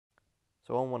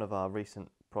So on one of our recent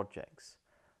projects,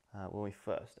 when we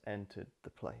first entered the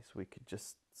place, we could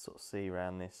just sort of see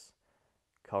around this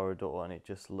corridor and it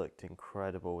just looked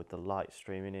incredible with the light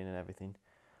streaming in and everything.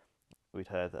 We'd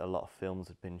heard that a lot of films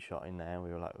had been shot in there and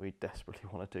we were like, we desperately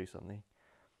want to do something.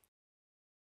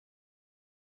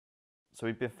 So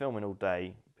we'd been filming all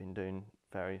day, been doing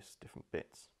various different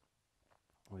bits.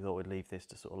 We thought we'd leave this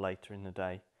to sort of later in the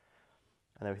day.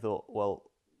 And then we thought, well,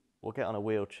 we'll get on a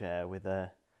wheelchair with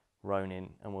a Ronin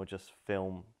and we'll just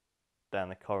film down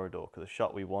the corridor, because the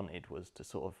shot we wanted was to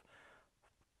sort of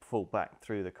fall back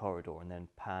through the corridor and then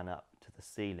pan up to the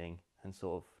ceiling and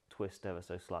sort of twist ever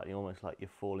so slightly, almost like you're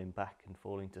falling back and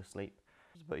falling to sleep.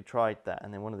 But we tried that,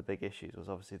 and then one of the big issues was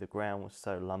obviously the ground was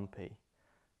so lumpy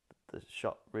that the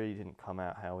shot really didn't come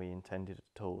out how we intended it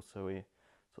at all, so we were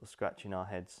sort of scratching our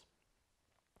heads.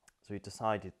 So we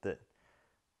decided that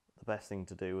the best thing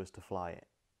to do was to fly it.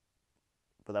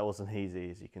 But that wasn't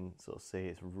easy, as you can sort of see.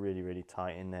 It's really, really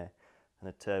tight in there, and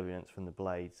the turbulence from the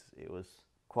blades, it was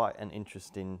quite an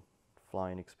interesting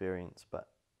flying experience, but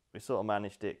we sort of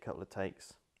managed it, a couple of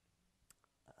takes,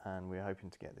 and we were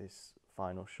hoping to get this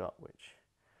final shot,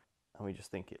 and we just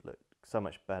think it looked so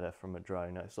much better from a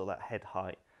drone. I saw that head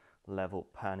height level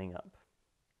panning up.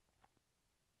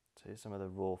 So here's some of the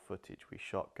raw footage we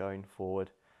shot going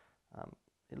forward.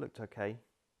 It looked okay,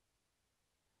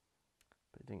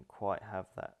 but it didn't quite have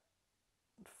that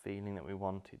feeling that we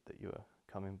wanted, that you were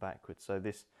coming backwards. So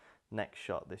this next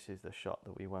shot, this is the shot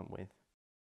that we went with.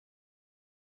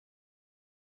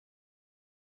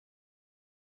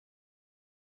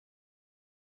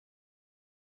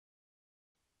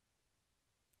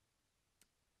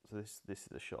 So this is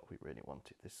the shot we really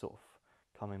wanted, this sort of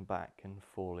coming back and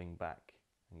falling back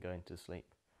and going to sleep.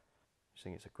 I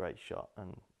think it's a great shot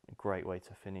and a great way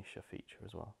to finish a feature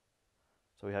as well.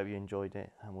 So we hope you enjoyed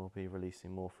it, and we'll be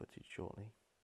releasing more footage shortly.